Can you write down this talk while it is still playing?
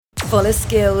full of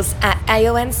skills at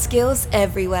AON Skills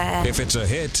everywhere. If it's a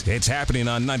hit, it's happening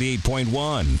on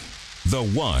 98.1. The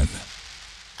One.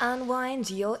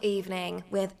 Unwind your evening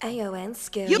with AON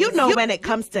Skills. You know when it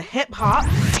comes to hip hop,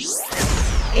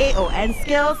 AON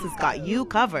Skills has got you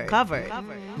covered.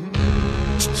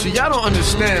 See, y'all don't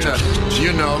understand us,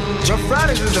 you know. Rough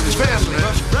Riders is a family.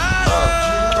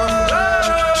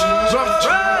 Rough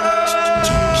Riders.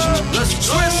 Let's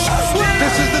twist.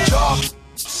 This is the job.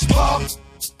 Spark.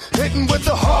 Hitting with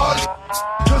the heart.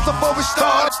 Cause before we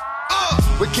start,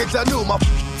 with kids I knew, my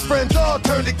friends all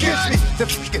turned against me. They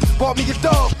bought me a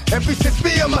dog. Every since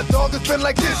me and my dog has been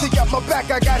like this. He got my back,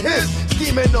 I got his.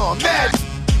 Scheming on mad.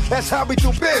 That's how we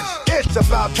do biz. It's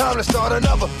about time to start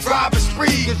another robbery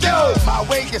spree. Yo, my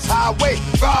way is highway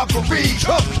robbery.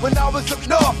 When I was up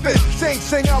north,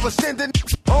 sing, I was sending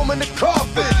home in the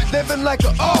coffin, living like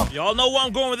an off. Y'all know where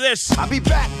I'm going with this. I'll be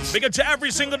back. Big up to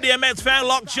every single DMX fan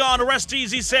locked on. The rest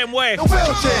easy, same way. The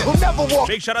wheelchair, who never walk.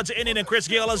 Big shout out to Indian and Chris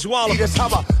Gale as well. That's how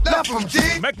I left from G.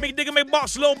 Make me dig in my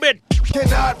box a little bit.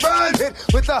 Cannot run it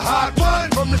with a hot one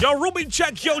from the. Yo, Ruby,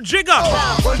 check your jigger.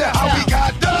 Wonder how we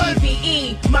got done.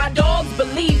 EVE, my dogs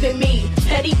believe in me.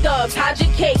 Petty thugs, hide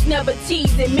your cake, never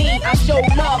teasing me. I show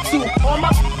love to all my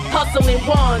hustling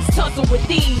ones. Tussle with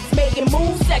these, making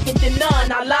moves second to none.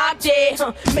 I locked it,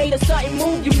 made a sudden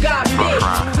move, you got big.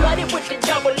 Flooded with the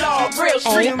double law, real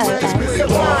street.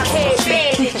 Savant head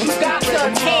bandit, you got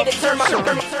guns handed, turn my.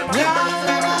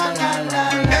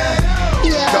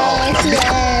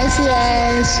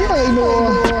 Yes, I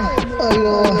know.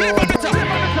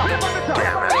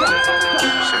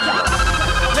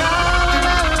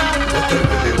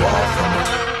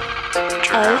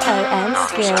 AON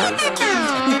Skills.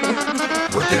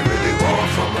 What they really want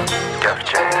from us.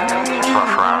 Rough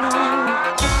Riders.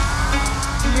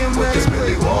 What they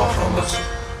really want from us.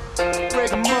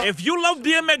 If you love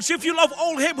DMX, if you love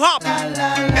old hip hop.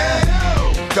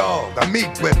 Dog, I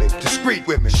meet women, discreet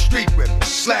women, street women,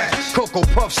 slash, Cocoa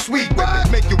Puff, sweet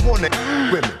women, make you wanna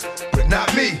women, but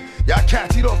not me. Y'all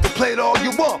cats eat off the plate all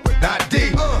you want, but not D.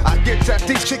 I get at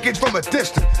these chickens from a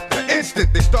distance. The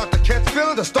instant they start to catch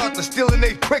feelings, I start to steal and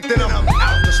they quick, then I'm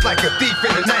out just like a thief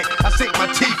in the night. I sink my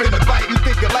teeth in the bite. You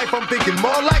think of life, I'm thinking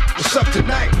more like what's up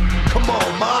tonight. Come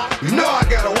on, ma, you know I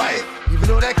got a wife. Even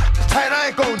though that tight, I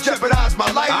ain't gonna jeopardize my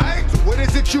life. So what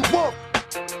is it you want?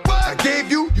 I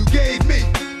gave you, you gave me.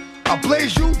 I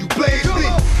blaze you, you blaze me.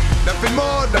 Nothing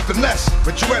more, nothing less.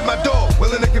 But you at my door,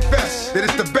 willing to confess that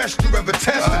it's the best you ever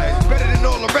tested. Better than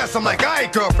all the rest. I'm like, all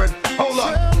right, girlfriend, hold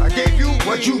up. I gave you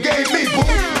what you gave me, boo.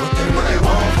 What they really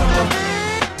want from me?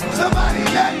 Somebody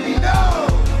let me know.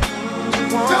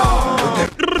 What they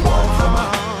really want from me?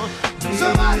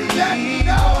 Somebody let me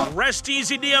know. Rest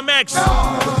easy, DMX.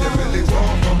 What they really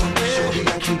want from me? Shorty, I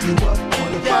keep you up on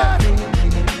the block.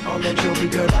 I'll let you be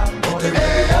good out. What they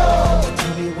really want.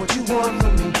 Tell me what you want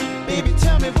from me. Baby,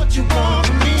 tell me what you want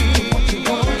from me.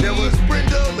 There was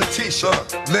Brenda, Letitia,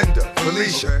 Linda,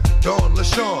 Felicia, Dawn,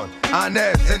 LaShawn,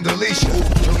 Inez, and Delisha,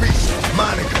 Teresa,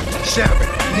 Monica, Sharon,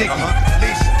 Nikki,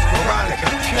 Lisa, Veronica,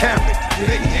 Karen,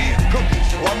 Big Dan, Cookies.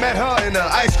 Well, I met her in the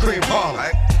ice cream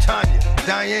parlor. Tanya,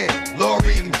 Diane,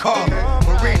 Lori, and Carla,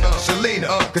 Marina, Selena,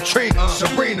 Katrina,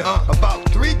 Sabrina, about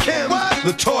 3 Kim,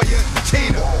 Latoya,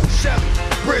 Tina, Shelly,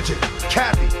 Bridget,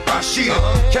 Kathy, Rashida,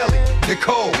 Kelly,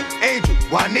 Nicole, Angel,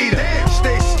 Juanita,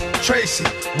 Stacy, Tracy,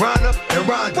 Rhonda, and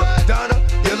Rhonda, Donna,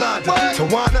 Yolanda,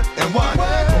 Tawana, and Wanda.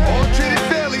 All treated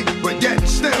fairly, but yet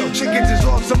still, chickens is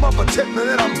on some upper tip, and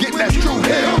then I'm getting that Drew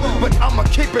Hill. But I'ma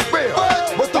keep it real.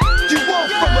 What the you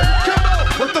want from me? Come on.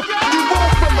 What the you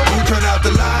want from me? Who turn out the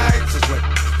lights?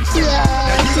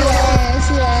 Yes,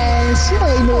 I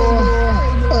know.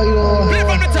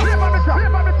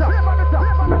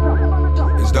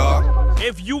 It's dark.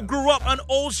 If you grew up on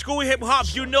old school hip hop,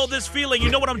 you know this feeling. You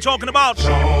know what I'm talking about.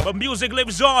 But music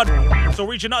lives on. So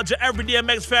reaching out to every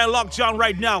DMX fan locked on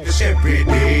right now. Every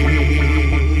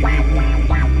day.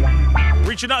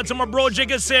 Reaching out to my bro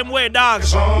Jigga, same way, dog.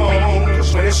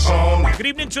 Good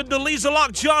evening to Delisa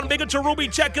locked on. Bigger to Ruby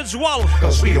Check as well.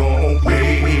 Cause we don't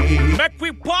wait. Make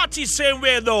we party same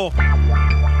way though.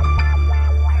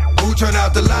 Who turn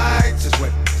out the lights is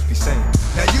what be saying.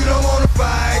 Now you don't wanna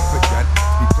fight, but you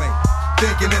be playing.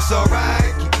 Thinking it's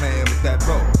alright, keep playing with that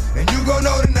role. And you gon'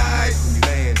 know tonight when you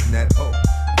land in that hole.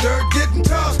 Dirt getting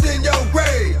tossed in your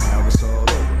grave. Now it's all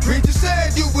over. Preacher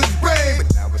said you was brave,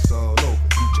 but now it's all over.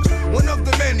 You just one of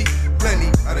the many, plenty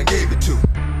I done gave it to.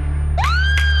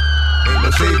 Ain't no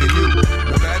saving you.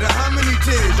 No matter how many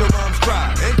tears your mom's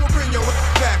cry, ain't gon' bring your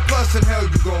ass back. Plus in hell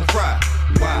you gon' cry.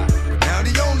 Why? Now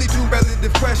the only two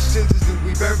relative questions is if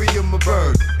we bury him or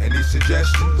bird. Any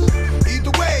suggestions?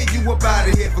 Either way, you up out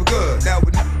of here for good. Now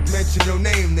when you mention mention your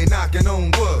name, they knocking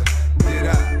on wood. Did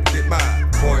I get my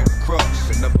point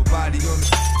across? Another body on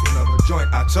another joint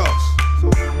I toss.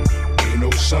 Ain't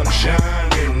no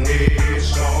sunshine in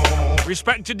this song.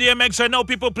 Respect to DMX, I know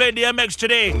people play DMX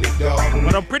today,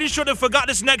 but I'm pretty sure they forgot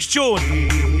this next tune.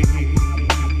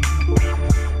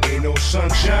 Ain't no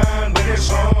sunshine when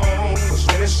it's on, cause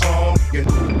when it's on, you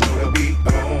know the beat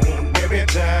on every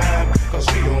time, cause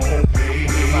we don't play.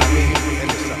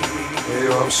 Hey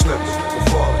yo, I'm slipping, I'm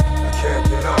falling, I can't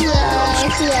get up. Yes.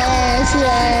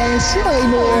 I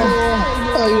know.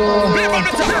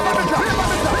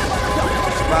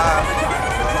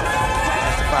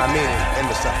 Survive meaning in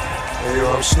the side. Hey yo,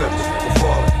 I'm slipping, I'm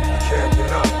falling, I can't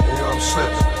get up. Hey yo, I'm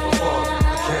slipping, I'm falling,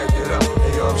 I can't get up.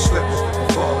 Hey yo, I'm slipping, I'm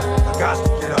falling, I got to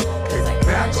get up. Get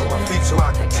back on my feet so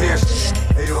I can tear.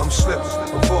 Hey yo, I'm slipping,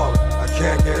 I'm falling, I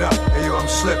can't get up. Hey yo, I'm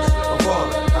slipping, I'm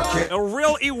falling, I can't. A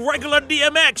real irregular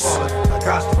DMX. I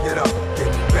got to get up,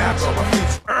 get back on my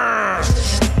feet.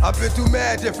 I've been through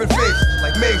mad different phases,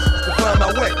 like mazes, to find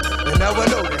my way. And now I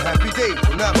know that happy days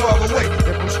will not far away.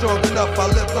 If I'm strong enough, I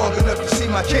live long enough to see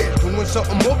my kids doing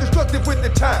something more constructive with the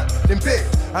time than big.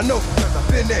 I know because I've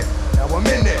been there, now I'm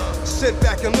in there. Sit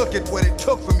back and look at what it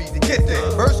took for me to get there.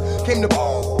 First came the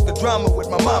drama with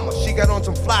my mama. She got on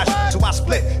some flash, so I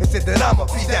split and said that I'ma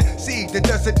be that seed that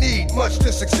doesn't need much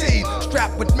to succeed.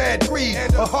 Strapped with mad greed,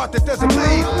 a heart that doesn't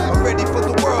bleed. I'm ready for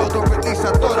the world, or at least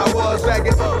I thought I was.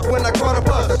 Bagging when I caught a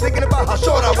buzz, thinking about how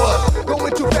short I was.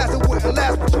 Going too fast, it wouldn't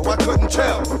last, but so I couldn't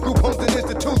tell. Group homes and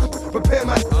institutions, prepare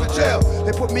my for jail.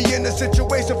 They put me in a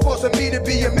situation forcing me to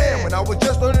be a man when I was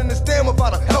just learning to stand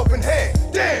without a helping hand.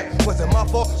 Damn, was it my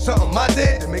fault? Something I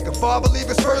did to make a father leave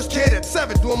his first kid at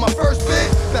 7 doing my first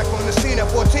bid. Back on the scene at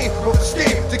 14, wrote a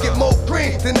scheme to get more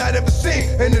green than I'd ever seen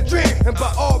in a dream. And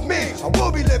by all means, I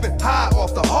will be living high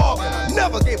off the hog. And I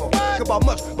never gave a fuck about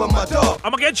much but my dog.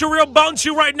 I'm gonna get you real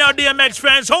bouncy right now, DMX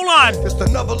fans. Hold on. Just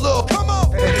another little come on.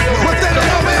 What they don't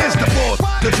know is the force,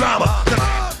 the drama,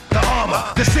 the armor,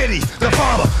 the city, the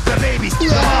farmer, the babies, the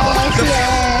mama.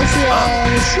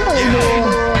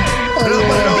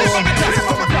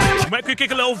 Might we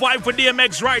kick a little vibe for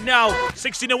DMX right now.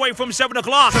 16 away from 7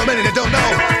 o'clock. So many that don't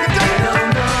know.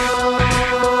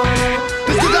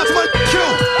 This is that's my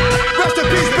cue. Rest in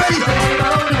peace, baby.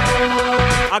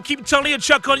 I'll keep telling you,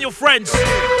 check on your friends.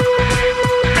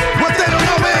 What they don't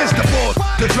know is the force,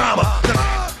 the drama,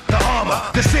 the armor,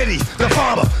 the city, the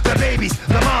farmer, the babies,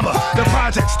 the mama, the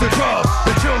projects, the drugs,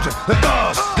 the children, the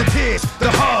thugs, the tears,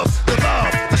 the hugs, the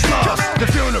love, the slugs, the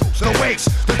funerals, the wakes,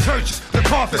 the churches, the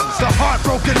coffins, the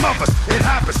heartbroken mothers. It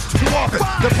happens too often.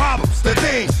 The problems, the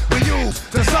things we use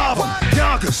to solve them.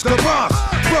 Yonkers, the Bronx,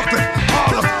 Brooklyn,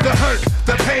 Harlem, the hurt,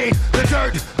 the pain, the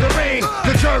dirt, the rain,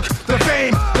 the jerk, the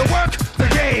fame, the work, the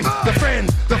game, the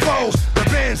friends, the foes, the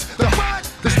bins,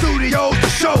 the studios, the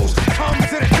shows,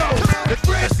 comes and it goes. The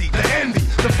frenzy, the envy,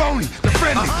 the phony, the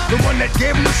friendly, the one that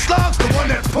gave him the slugs, the one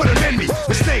that put him in me.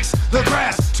 The snakes, the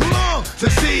grass, too long to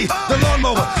see. The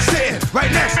lawnmower sitting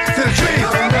right next to the tree.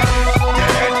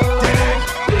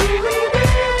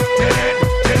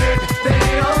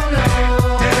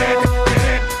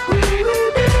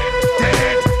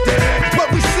 What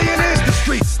we seeing is the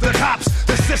streets, the cops,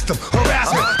 the system,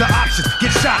 harassment, the options,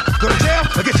 get shot, go to jail,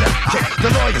 or get your kick. The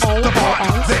lawyers, the part,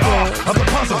 they are of the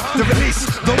puzzle, the release,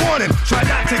 the warning, try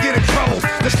not to get in trouble.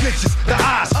 The snitches, the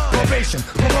eyes, probation,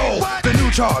 parole, the new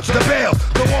charge, the bail,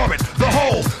 the warrant, the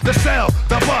hole, the cell,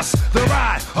 the bus, the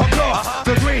ride, up north,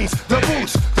 the greens, the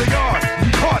boots, the yard,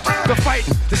 you caught, the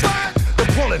fighting, the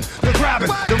pulling, the grabbing,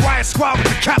 the riot squad with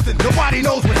the captain, nobody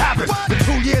knows what happened. The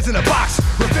 2 years in a box,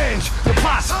 revenge, the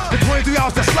plots, the 23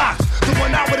 hours that's locked, the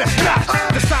 1 hour that's not,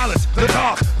 the silence, the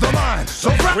dark, the mind, so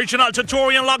reaching out to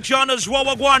Tori and Lockjaw as well,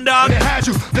 Wagwanda. It had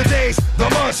you, the days, the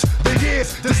months, the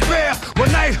years, despair,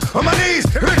 one night on my knees,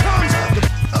 here it comes,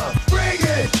 bring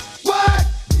it, what?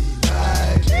 Be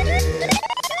right here,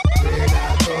 we're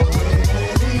not going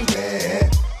anywhere,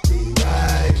 be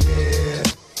right here,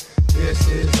 this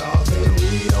is all that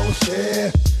we don't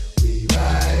share, we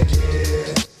right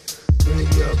here, bring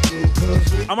your crew, cause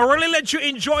we I'm gonna really let you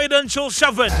enjoy it until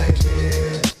 7. right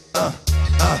here,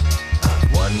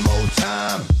 one more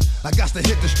time. I got to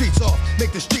hit the streets off,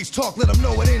 make the streets talk, let them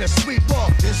know it ain't a sweep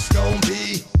off. This gon'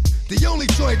 be the only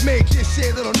joint made this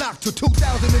year that'll knock to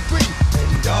 2003.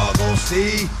 And y'all gon'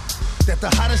 see that the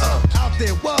hottest out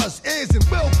there was, is, and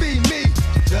will be me.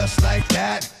 Just like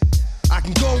that, I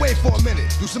can go away for a minute,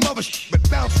 do some other shit, but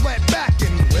bounce right back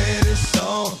and wear this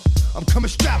song. I'm coming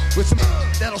strapped with some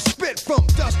that'll spit from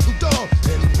dusk to dawn.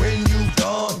 And when you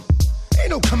gone,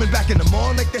 ain't no coming back in the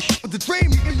morning like that shit with the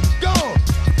dream, you can be gone.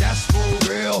 That's for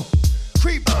real.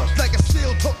 Creep like a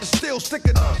seal, talk the steel, stick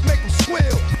it up, make them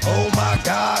squeal. Oh my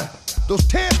God, those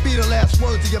can't be the last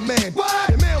words of your man. What?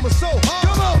 Your man was so hard.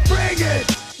 Come on, bring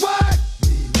it. What?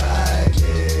 We right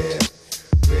here.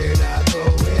 We're not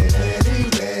going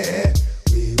anywhere.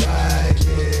 We right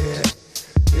here.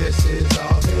 This is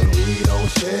all that we don't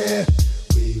share.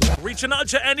 Reaching out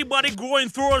to anybody going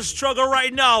through a struggle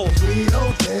right now. We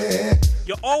don't care.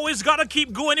 You always gotta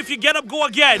keep going. If you get up, go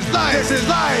again. This is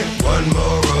life. One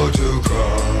more road to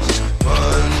cross.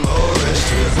 One more rest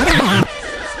to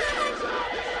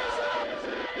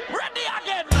Ready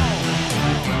again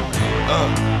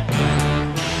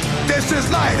This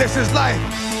is life. This is life.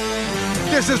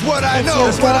 This is what I know.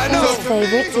 It's your girlfriend's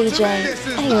favorite DJ,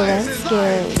 AON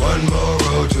Skills. One more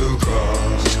road to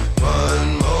cross.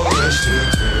 One more rest to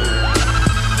take.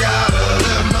 Gotta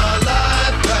live my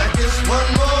life like it's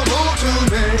one more move to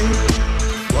make.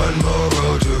 One more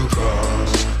road to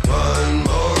cross. One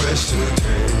more rest to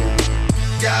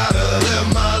take. Gotta live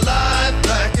my life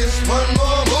like it's one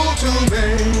more move to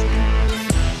make.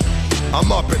 I'm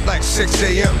up at like 6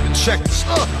 a.m. to check this.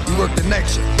 You work the night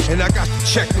shift, and I got to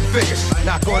check the figures.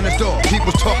 Knock on the door,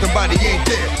 people talking about he ain't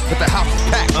there, but the house is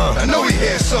packed. I know he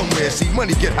here somewhere, see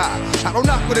money get high. I don't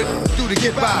knock what it do to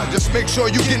get by. Just make sure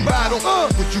you getting by, don't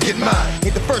what you get mine.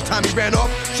 Ain't the first time he ran off,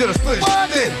 should've split his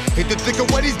thin. Ain't to think of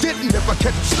what he's getting if I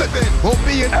catch him slipping. Won't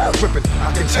be an air whipping,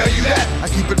 I can tell you that. I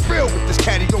keep it real with this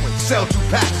caddy going sell 2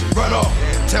 packs and run off.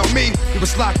 Tell me he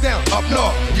was locked down up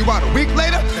north. You out a week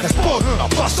later? That's bullshit. I'll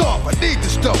bust off. I need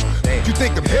this dough. You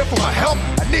think I'm here for my help?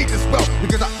 I need this wealth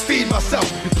because I feed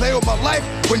myself. You play with my life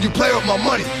when you play with my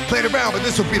money. Played around, but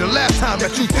this will be the last time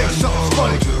that you think something's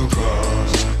funny. To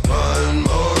cross, one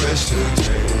more rest to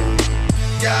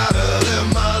take. Gotta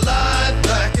live my life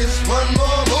like it's one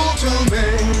more move to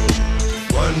make.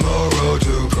 One more road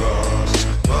to cross,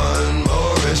 one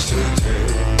more rest to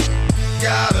take.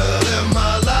 Gotta live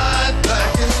my life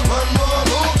like it's one more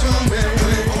move to make.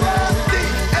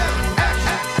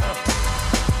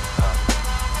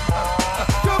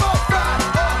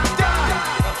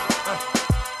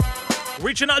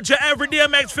 Reaching out to every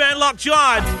DMX fan locked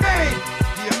on. Hey,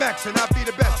 DMX and I be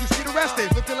the best. You see the rest, they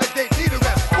looking like they need a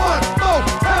rest. One more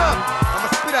time. I'ma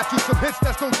spit at you some hits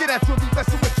that's gonna get at you and be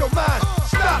messing with your mind.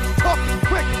 Stop talking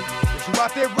quick. If you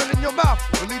out there running your mouth,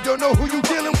 really don't know who you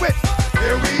dealing with.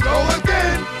 Here we go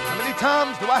again. How many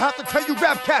times do I have to tell you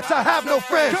rap cats I have no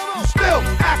friends? You still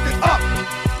acting up.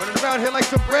 Running around here like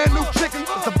some brand new chicken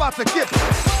that's about to get.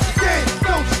 The game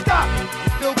don't stop.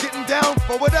 Still getting down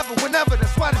for whatever, whenever.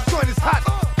 That's why this joint is hot.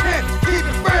 Can't keep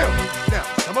it real. Now,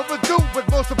 some of us do, but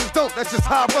most of us don't. That's just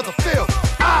how a brother feels.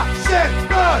 I shed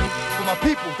blood for my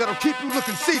people that'll keep you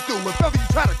looking see-through if ever you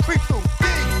try to creep through.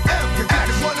 DM, cause I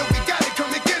just wanna we got it, come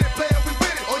and get it, player, we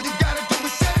with it. All you gotta do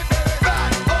is say it,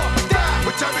 ride or die.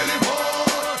 What y'all really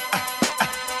want?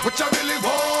 What y'all really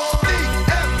want?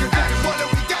 DM, cause I just wanna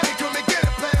we got it, come and get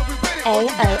it, player, we with it.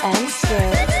 AON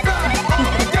Skills.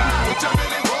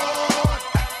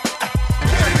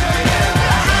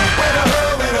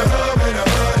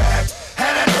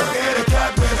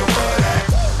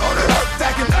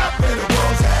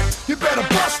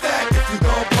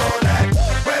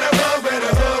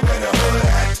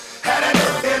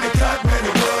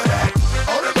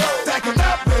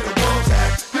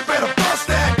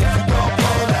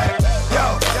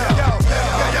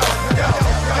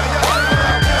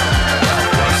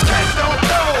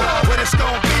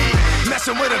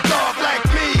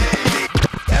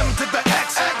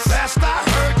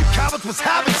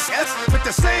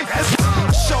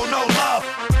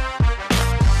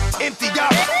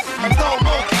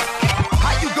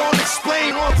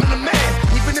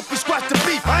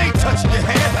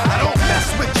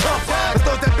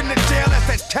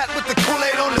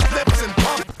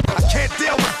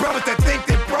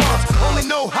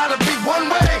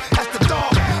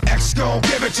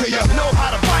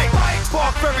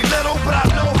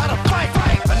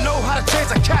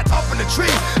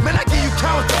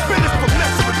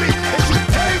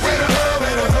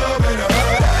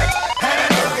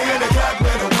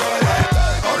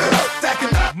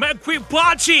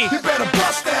 Pachi. You better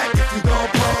bust that if you gon'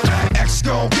 blow that. X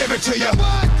gon' give it to you.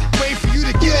 Wait for you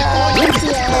to get it on you.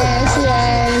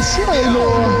 Yes.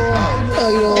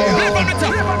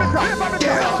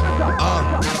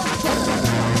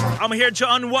 I'm here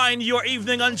to unwind your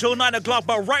evening until 9 o'clock,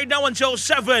 but right now until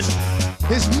 7.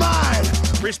 It's mine.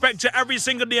 Respect to every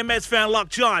single DMX fan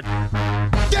locked on.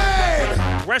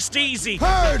 Damn. Rest easy.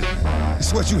 Heard.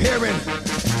 It's what you hearing.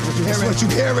 It's what you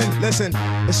hearing. Listen.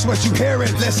 It's what you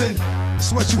hearing. Listen.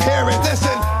 It's what you hearing.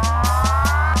 Listen.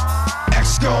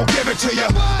 X gon' give it to you.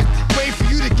 Wait for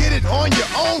you to get it it on your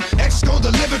own, X gon'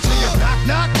 deliver to you. Knock,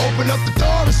 knock, open up the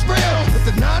door, it's real. With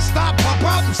the non-stop pop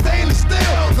out and stainless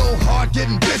steel. Go hard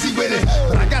getting busy with it,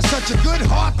 but I got such a good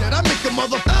heart that I make a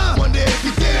motherfucker wonder if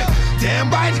you get it. Damn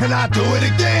right, and I do it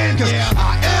again, cause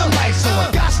I am light, so I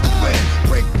got to win.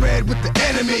 Break bread with the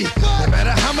enemy. No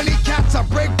matter how many cats I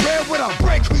break bread with, I'll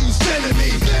break who you sending me.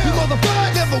 You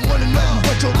motherfucker never wanted nothing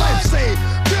but your life saved.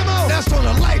 That's on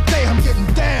a light day, I'm getting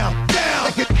down, down.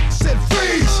 Like it said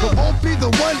freeze, but won't be the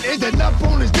one ending up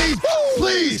on his knees.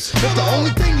 Please, if the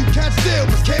only thing you can't steal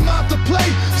was came out to play,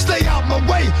 stay out my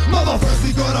way, motherfuckers.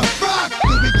 We gonna rock,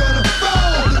 then we gonna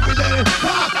roll, then we let it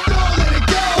pop, don't let it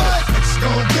go. X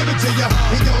gon' give it to ya,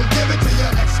 he gon' give it to ya.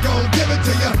 X gon' give it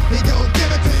to ya, he gon'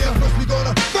 give it to ya. First we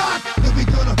gonna rock, then we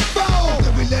gonna roll,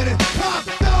 then we let it pop,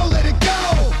 don't let it go.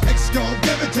 X gon'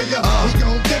 give it to ya, he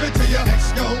gon' give it to ya.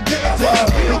 X gon' give it to ya,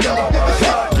 he gon' give it to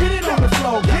ya. Get it on the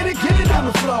floor, get it on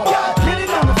the floor. Get it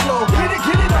on the floor, get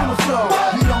it on the floor.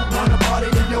 You don't wanna party,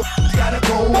 then you gotta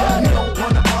go. You don't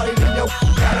wanna party, then you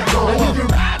gotta go. And if you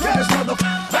ride to this mother,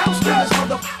 bounce to this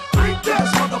mother, freak to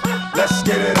this mother. Let's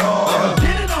get it on.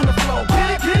 Get it on the floor, get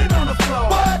it on the floor.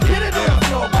 Get it on the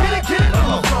floor, get it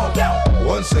on the floor.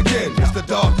 Once again, it's the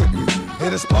dog,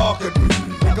 it is Parker,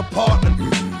 pick a partner.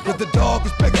 Cause the dog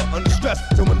is bigger, under stress.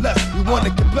 So unless you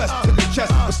wanna get blessed to the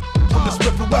chest, from the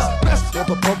Smith and West, best.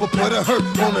 Pump put a hurt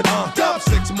on it. Top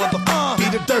 6 motherfucker,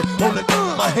 beat the dirt on it.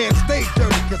 My hands stay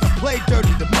dirty, cause I play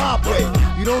dirty the mob way.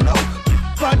 You don't know?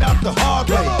 Find out the hard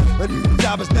way. But the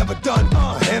job is never done.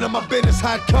 I handle my business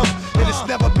how it comes. And it's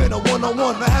never been a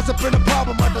one-on-one. There hasn't been a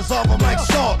problem, I dissolve them like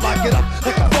salt. Lock it up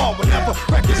like a ball whenever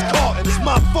record's caught. And it's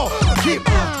my fault. I keep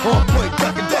on point,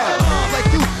 ducking down. Like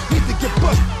you need to get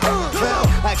pushed. Well,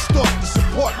 I extort to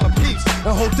support my peeps.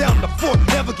 And hold down the fort,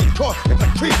 never get caught in the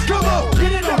creeps. Come on!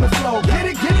 Get it on the floor, get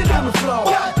it on the floor.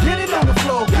 Get it on the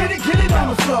floor, get it on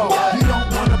the floor. You don't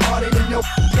wanna party, then you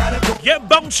gotta go. Get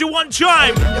bouncy one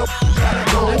time.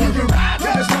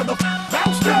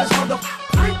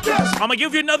 I'ma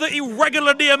give you another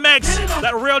irregular DMX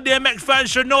that real DMX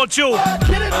fans should know too.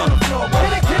 Get it on the floor,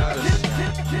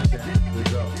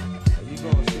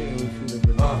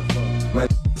 My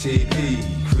TP,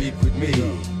 creep with me.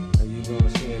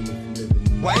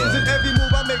 Why isn't every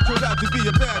move I make turned out to be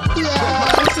a bad one?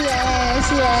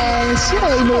 Yes.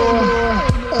 Oh no.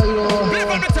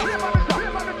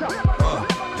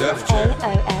 Def Jam.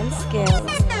 AON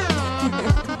Skills.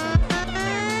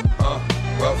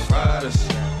 Rough Riders.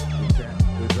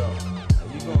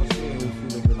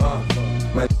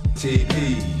 My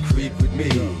TP, creep with me.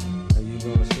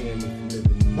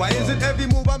 Why isn't every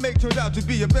move I make turned out to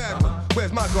be a bad one?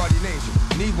 Where's my guardian angel?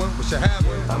 Need one, wish I had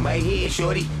one. I'm right here,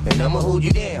 shorty, and I'ma hold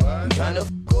you down. I'm trying to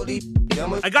all these.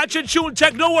 I got your tune,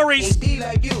 Tech, no worries. Ain't be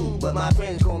like you, but my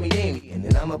friends call me Damien, and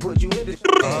then I'ma put you in the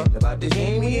about this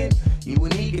game we in. You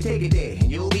and me can take it there, and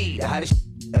you'll be the hottest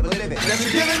ever living. That's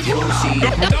a given. You'll see. No,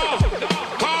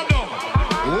 calm down.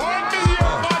 What is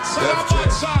your butt sound?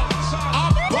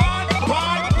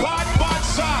 Bad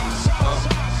songs.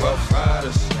 Rough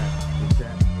Riders.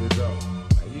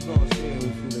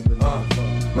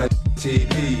 My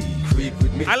TP, creep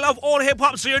with me. I love all hip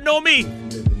hop, so you know me.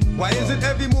 Why isn't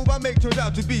every move I make turned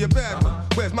out to be a bad one?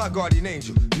 Where's my guardian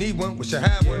angel? Need one, wish I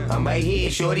had one. I'm right here,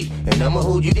 shorty, and I'ma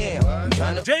hold you down. I'm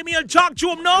trying to Damien, talk to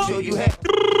him, no? show you how.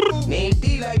 Ain't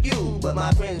be like you, but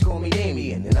my friends call me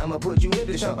Damien, and I'ma put you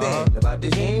into something about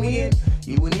this game we in.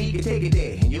 You and me can take it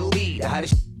there, and you'll be the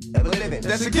hottest ever living.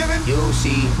 That's a given. You'll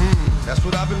see. That's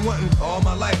what I've been wanting all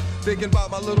my life. Thinking about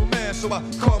my little man, so I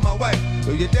called my wife.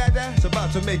 Yo, your dad,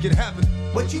 about to make it happen.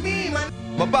 What you mean, man?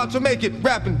 I'm about to make it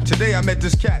rapping. Today I met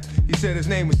this cat. He said his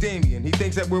name was Damien. He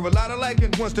thinks that we're a lot alike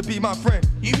and wants to be my friend.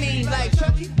 You mean like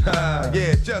Chucky?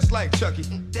 Yeah, just like Chucky.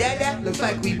 Dad, looks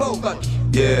like we both lucky.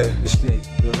 Yeah, the snake,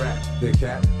 the rat, the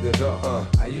cat, the dog.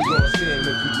 How you gonna see him if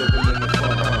you living in the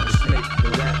farm? The snake, the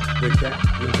rat, the cat,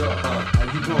 the dog. How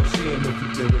you gonna see him if you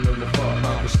living in the farm?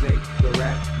 The snake, the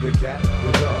rat, the cat,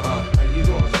 the dog. How you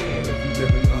gonna see him if you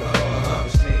living in the farm?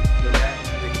 The snake, the rat,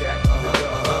 the cat, the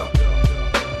dog.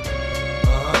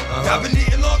 I've been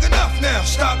eating long enough now.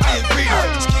 Stop being greedy.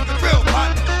 Just keep it real,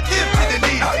 partner. Give to the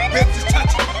needy. Ribs is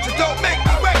touching, so don't make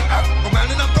me wait. Around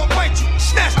and I'm gonna bite you.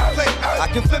 Snatch the plate. I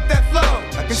can flip that flow.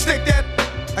 I can stick that.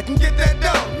 I can get that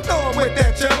dough. You know I'm with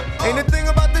that, yo. Ain't a thing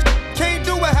about this can't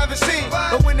do I haven't seen.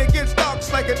 But when it gets dark,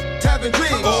 it's like a having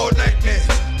dreams. All nightmares.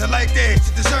 The light days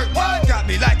to dessert. Got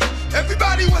me like it.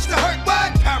 Everybody wants to hurt.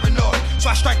 What? Paranoid. So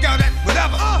I strike out at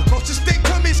whatever. The closest thing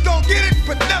to me's gon' get it,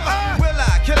 but never will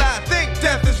I. Can I think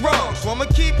death is wrong? So I'ma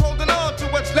keep holding on to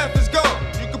what's left is gone.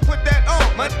 You can put that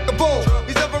on, my nigga boom.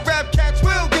 These other rap cats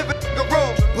will give it a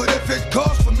roll. But if it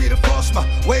calls for me to force my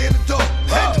way in the door,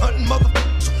 head hunting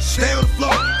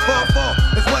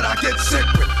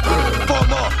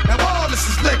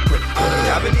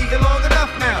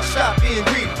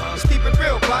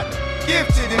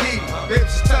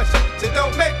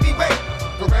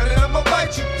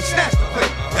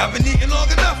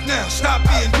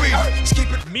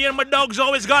Me and my dogs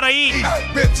always gotta eat.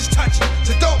 Ribs is touching,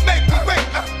 so don't make me wait.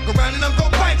 Go round and I'm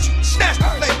gonna bite you, snatch the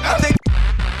plate. I think.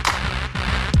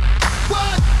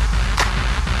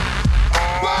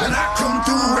 When I come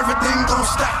through, everything gon'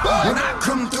 stop. When I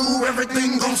come through,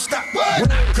 everything gon' stop. When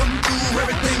I come through,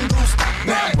 everything gon' stop.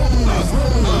 Now boom, boom,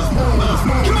 boom, boom.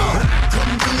 When I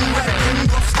come through, everything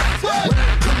gon' stop. When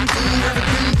I come through,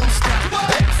 everything gon' stop.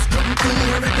 Come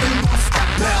through, everything gon'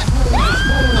 stop. Now boom,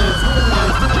 boom, boom.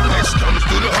 X comes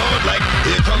through the hood like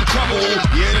here come trouble.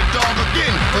 Yeah, the dog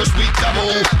again. First week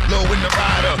double. Low in the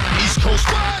rider, East Coast.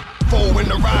 Four in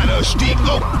the rider, steep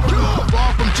low.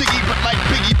 Far from Jiggy, but like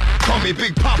Biggie. Call me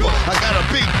Big Papa. I got a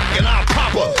big and I'll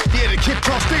pop her. Yeah, the kid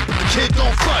talk straight, but the kid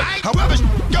don't front. However,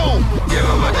 go. Give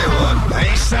them what they want. I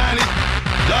ain't signing.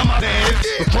 Love my dance.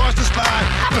 Across the slide,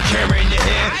 put a camera in your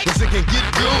head. Cause it can get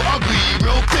real ugly,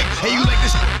 real quick. Hey, you like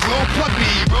this? Real plug me,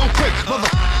 real quick.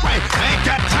 Mother, right? I ain't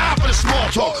got time for the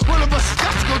small talk. One of us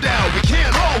got to go down. We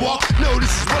can't all walk. No,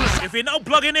 this is one of. If you're not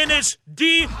plugging in, it's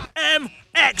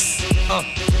DMX.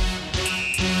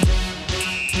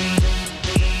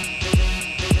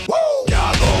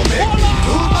 Y'all gon' make me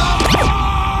lose my mind.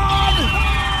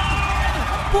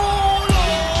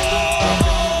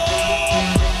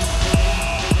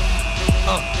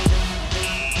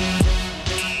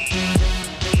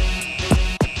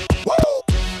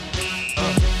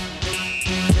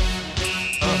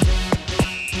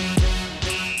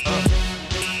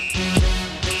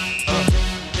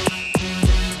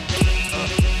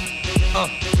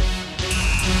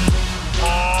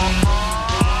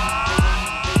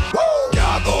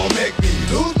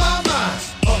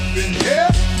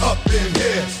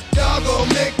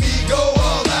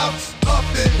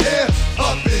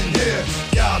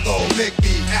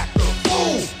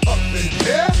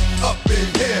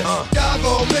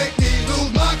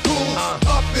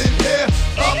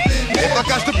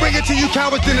 To you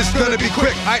cowards, then it's gonna be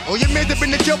quick. Alright, all your men that been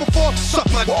in jail before, suck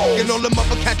my and all the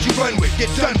motherfuckers you run with, get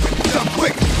done with, done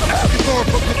quick. You're going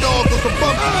from the dog or some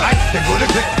bump. Alright, they go to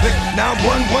click, click. Now I'm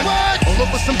 1-1, all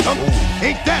over some tumble.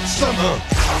 Ain't that something?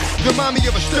 You remind me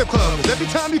of a strip club. Every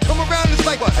time you come around, it's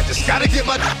like, what? I just gotta get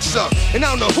my sucked. And I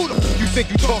don't know who the you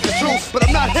think you talking to, but I'm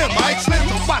not him, alright? Slim,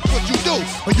 so watch what you do,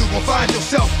 or you gon' find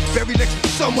yourself buried next to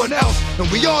someone else. And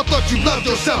we all thought you loved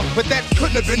yourself, but that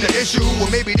couldn't have been the issue. Or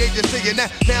maybe they just saying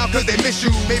that now cause they miss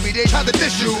you. Maybe they try to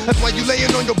diss you. That's why you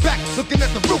laying on your back, looking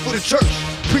at the roof of the church.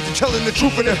 Preacher telling the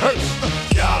truth and it hurts.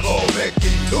 Y'all gon' make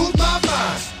me lose my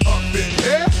mind. Up in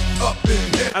here, up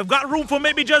in here. I've got room for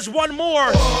maybe just one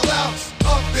more. All out,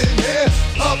 up in here,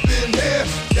 up in here.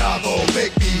 Y'all gon'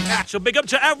 make me act. So big up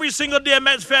to every single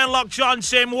DMX fan locked on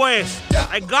same way.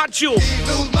 I got you.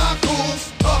 Lose my cool.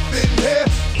 Up in here,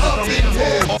 up in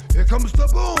here. Here comes the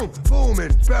boom,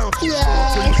 booming, bouncing.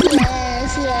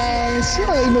 Yes, I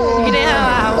know.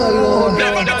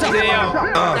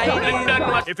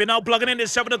 If you're now plugging in,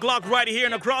 it's 7 o'clock right here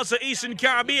and across the Eastern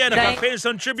Caribbean. Paying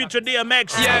some tribute to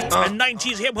DMX and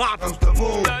 90s hip hop. Here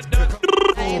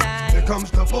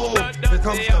comes the boom, here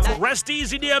comes the boom. Rest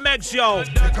easy, DMX, yo.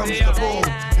 Here comes the boom,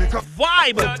 here comes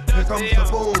vibe. Here comes the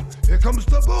boom, here comes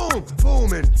the boom,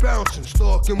 booming, bouncing,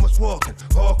 stalking what's walking,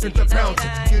 hawking to pouncing,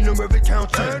 you know every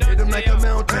counter, hit him like a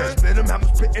mountain, spit him, I'm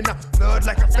spitting out blood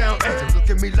like a fountain. Look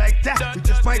at me like that, we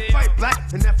just might fight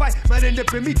black, and that fight might end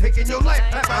up in me taking your life.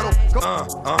 I don't go,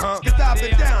 get up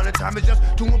and down, and time is just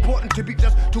too important to be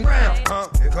just too round.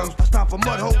 Here comes, stop a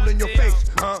mud hole in your face.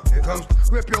 Here comes,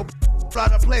 rip your fly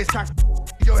the place, cock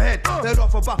your head, let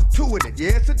off about 2 in it.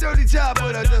 Yeah, it's a dirty job,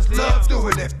 but I just love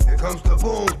doing it. Here comes the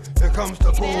boom, here comes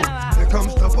the boom, here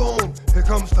comes the boom, here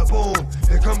comes the boom,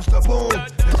 here comes the boom,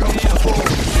 here comes the boom,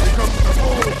 here comes the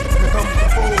boom, here comes the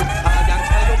boom.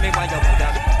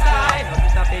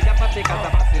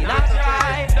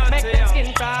 Make them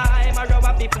skin cry, my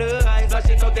rubber be fly, flush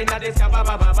it out in the sky,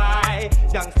 bye.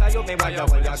 Youngster, you may want your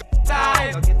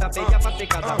time. Don't get a big up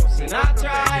because I'm not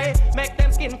try. Make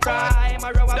them skin cry,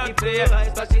 my rubber be fly,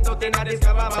 flush it out in the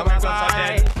sky,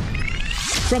 bye.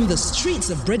 From the streets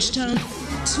of Bridgetown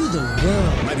to the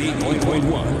world.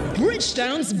 98.1.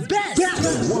 Bridgetown's best.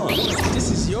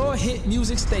 This is your hit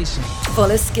music station.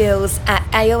 Follow Skills at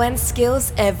AON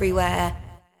Skills everywhere.